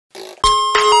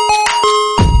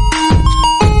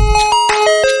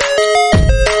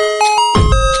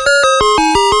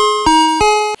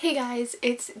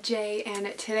it's Jay,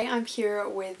 and today I'm here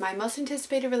with my most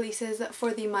anticipated releases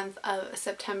for the month of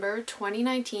September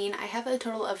 2019. I have a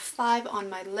total of 5 on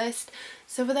my list,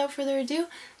 so without further ado,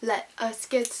 let us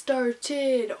get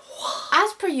started.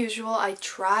 As per usual, I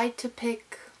tried to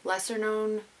pick lesser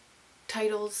known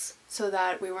titles so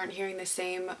that we weren't hearing the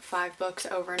same 5 books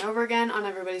over and over again on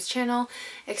everybody's channel,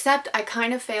 except I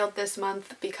kind of failed this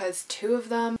month because 2 of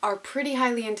them are pretty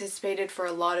highly anticipated for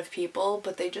a lot of people,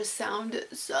 but they just sound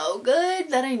so good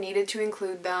that I needed to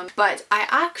include them. But I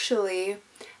actually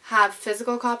have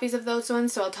physical copies of those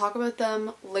ones, so I'll talk about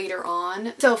them later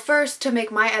on. So first, to make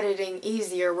my editing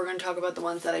easier, we're going to talk about the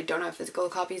ones that I don't have physical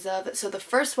copies of. So the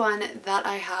first one that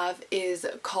I have is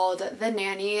called The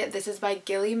Nanny. This is by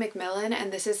Gilly Macmillan,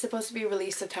 and this is supposed to be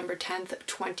released September 10th,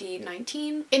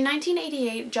 2019. In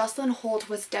 1988, Jocelyn Holt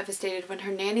was devastated when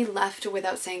her nanny left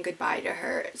without saying goodbye to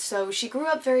her. So she grew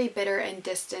up very bitter and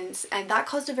distant, and that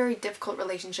caused a very difficult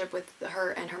relationship with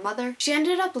her and her mother. She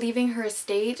ended up leaving her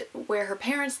estate where her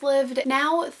parents lived.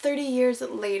 Now, 30 years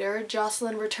later,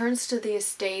 Jocelyn returns to the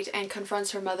estate and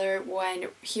confronts her mother when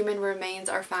human remains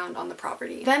are found on the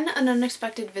property. Then an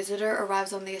unexpected visitor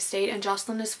arrives on the estate, and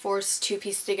Jocelyn is forced to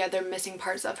piece together missing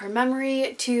parts of her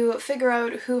memory to figure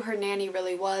out who her nanny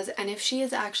really was and if she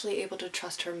is actually able to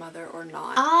trust her mother or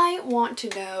not. I want to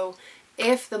know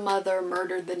if the mother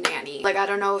murdered the nanny. Like, I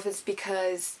don't know if it's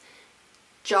because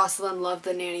Jocelyn loved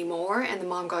the nanny more and the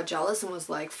mom got jealous and was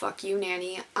like, fuck you,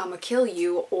 nanny, I'ma kill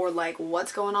you, or like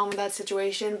what's going on with that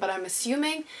situation, but I'm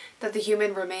assuming that the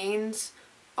human remains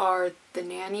are the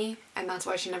nanny and that's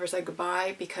why she never said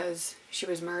goodbye, because she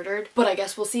was murdered. But I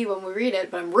guess we'll see when we read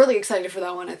it, but I'm really excited for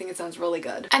that one. I think it sounds really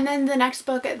good. And then the next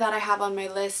book that I have on my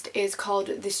list is called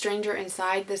The Stranger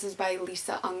Inside. This is by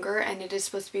Lisa Unger, and it is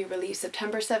supposed to be released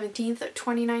September 17th,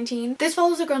 2019. This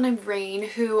follows a girl named Rain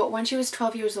who, when she was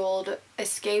 12 years old,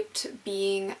 escaped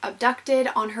being abducted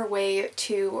on her way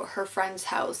to her friend's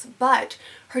house, but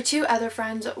her 2 other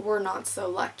friends were not so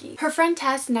lucky. Her friend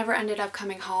Tess never ended up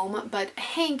coming home, but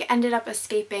Hank ended up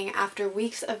escaping after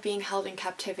weeks of being held in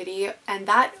captivity, and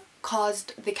that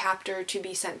caused the captor to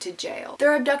be sent to jail.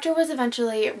 Their abductor was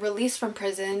eventually released from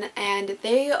prison, and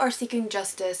they are seeking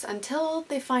justice until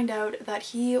they find out that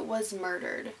he was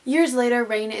murdered. Years later,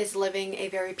 Rain is living a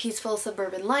very peaceful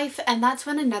suburban life, and that's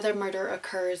when another murder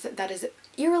occurs that is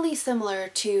eerily similar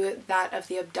to that of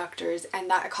the abductors, and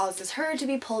that causes her to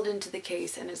be pulled into the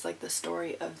case, and is like the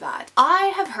story of that.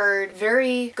 I have heard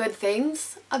very good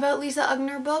things about Lisa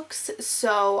Unger books,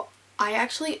 so I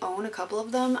actually own a couple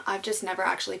of them. I've just never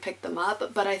actually picked them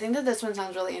up, but I think that this one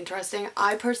sounds really interesting.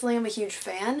 I personally am a huge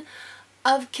fan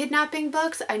of kidnapping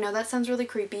books. I know that sounds really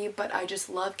creepy, but I just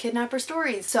love kidnapper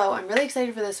stories. So I'm really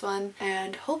excited for this one,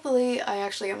 and hopefully I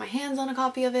actually get my hands on a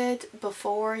copy of it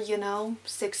before, you know,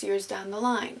 6 years down the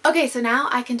line. Okay, so now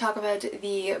I can talk about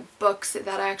the books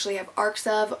that I actually have ARCs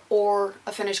of or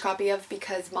a finished copy of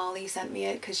because Molly sent me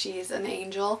it because she's an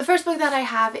angel. The first book that I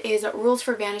have is Rules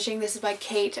for Vanishing. This is by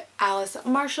Kate Alice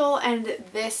Marshall, and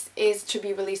this is to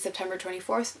be released September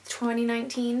 24th,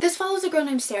 2019. This follows a girl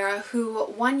named Sarah who,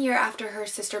 1 year after her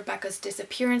sister Becca's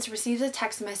disappearance, receives a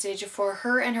text message for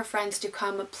her and her friends to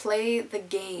come play the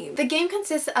game. The game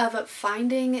consists of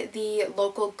finding the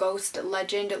local ghost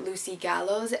legend Lucy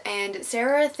Gallows, and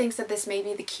Sarah thinks that this may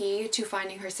be the key to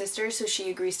finding her sister, so she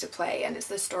agrees to play, and it's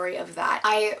the story of that.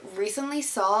 I recently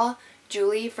saw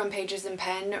Julie from Pages and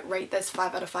Pen rate this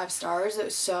 5 out of 5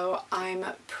 stars, so I'm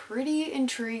pretty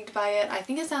intrigued by it. I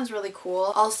think it sounds really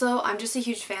cool. Also, I'm just a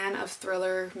huge fan of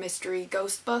thriller, mystery,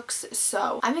 ghost books,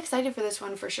 so I'm excited for this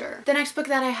one for sure. The next book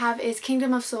that I have is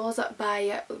Kingdom of Souls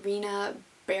by Rena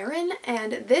Barron,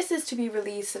 and this is to be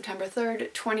released September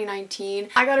 3rd, 2019.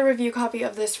 I got a review copy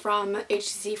of this from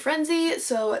HCC Frenzy,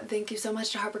 so thank you so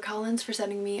much to HarperCollins for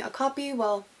sending me a copy.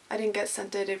 Well, I didn't get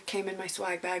sent it, it came in my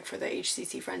swag bag for the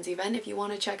HCC Frenzy event. If you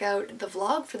want to check out the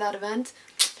vlog for that event,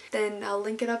 then I'll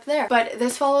link it up there. But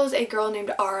this follows a girl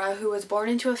named Ara who was born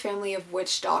into a family of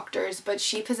witch doctors, but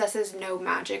she possesses no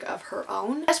magic of her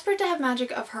own. Desperate to have magic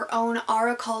of her own,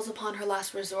 Ara calls upon her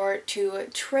last resort to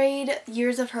trade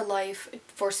years of her life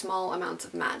for small amounts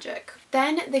of magic.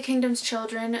 Then the kingdom's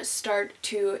children start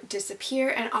to disappear,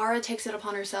 and Ara takes it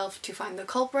upon herself to find the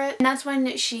culprit. And that's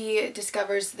when she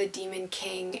discovers the Demon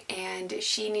King, and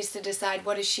she needs to decide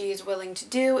what she is willing to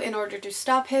do in order to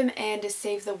stop him and to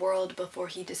save the world before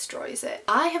he destroys it.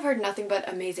 I have heard nothing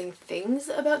but amazing things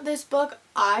about this book.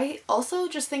 I also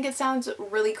just think it sounds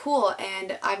really cool,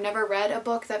 and I've never read a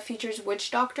book that features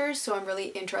witch doctors, so I'm really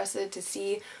interested to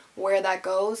see where that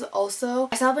goes. Also,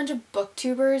 I saw a bunch of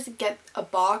booktubers get a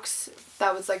box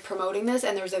that was like promoting this,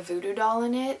 and there was a voodoo doll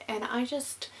in it, and I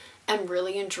just am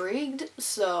really intrigued,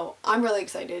 so I'm really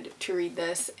excited to read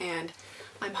this, and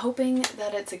I'm hoping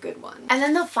that it's a good one. And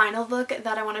then the final book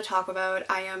that I want to talk about,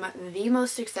 I am the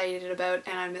most excited about,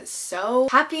 and I'm so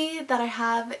happy that I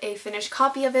have a finished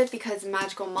copy of it because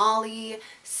Magical Molly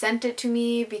sent it to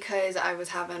me because I was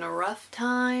having a rough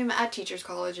time at Teachers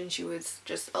College and she was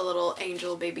just a little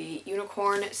angel baby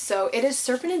unicorn. So it is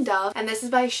Serpent and Dove, and this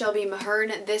is by Shelby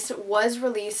Mahern. This was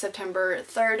released September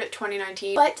 3rd,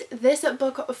 2019, but this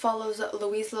book follows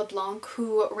Louise LeBlanc,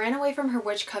 who ran away from her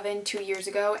witch coven 2 years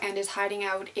ago and is hiding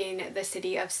out in the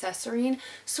city of Cesarine,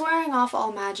 swearing off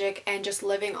all magic and just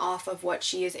living off of what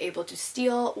she is able to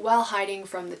steal while hiding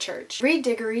from the church. Reed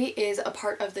Diggory is a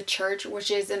part of the church,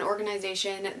 which is an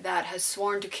organization that has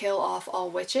sworn to kill off all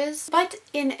witches. But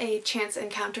in a chance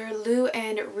encounter, Lou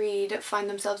and Reed find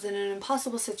themselves in an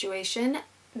impossible situation: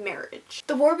 marriage.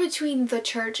 The war between the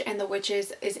church and the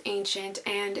witches is ancient,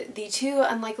 and the two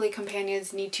unlikely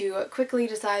companions need to quickly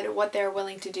decide what they're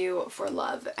willing to do for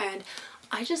love. And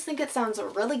I just think it sounds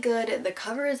really good. The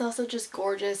cover is also just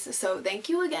gorgeous, so thank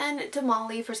you again to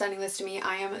Molly for sending this to me.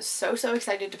 I am so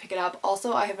excited to pick it up.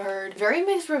 Also, I have heard very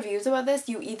mixed reviews about this.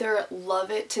 You either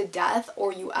love it to death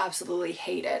or you absolutely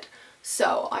hate it.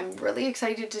 So I'm really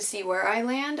excited to see where I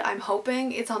land. I'm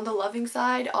hoping it's on the loving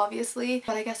side, obviously,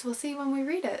 but I guess we'll see when we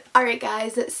read it. Alright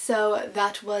guys, so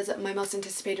that was my most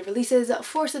anticipated releases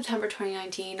for September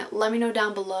 2019. Let me know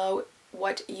down below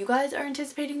what you guys are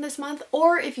anticipating this month,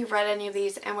 or if you've read any of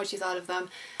these and what you thought of them,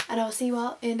 and I will see you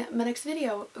all in my next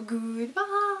video.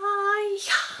 Goodbye!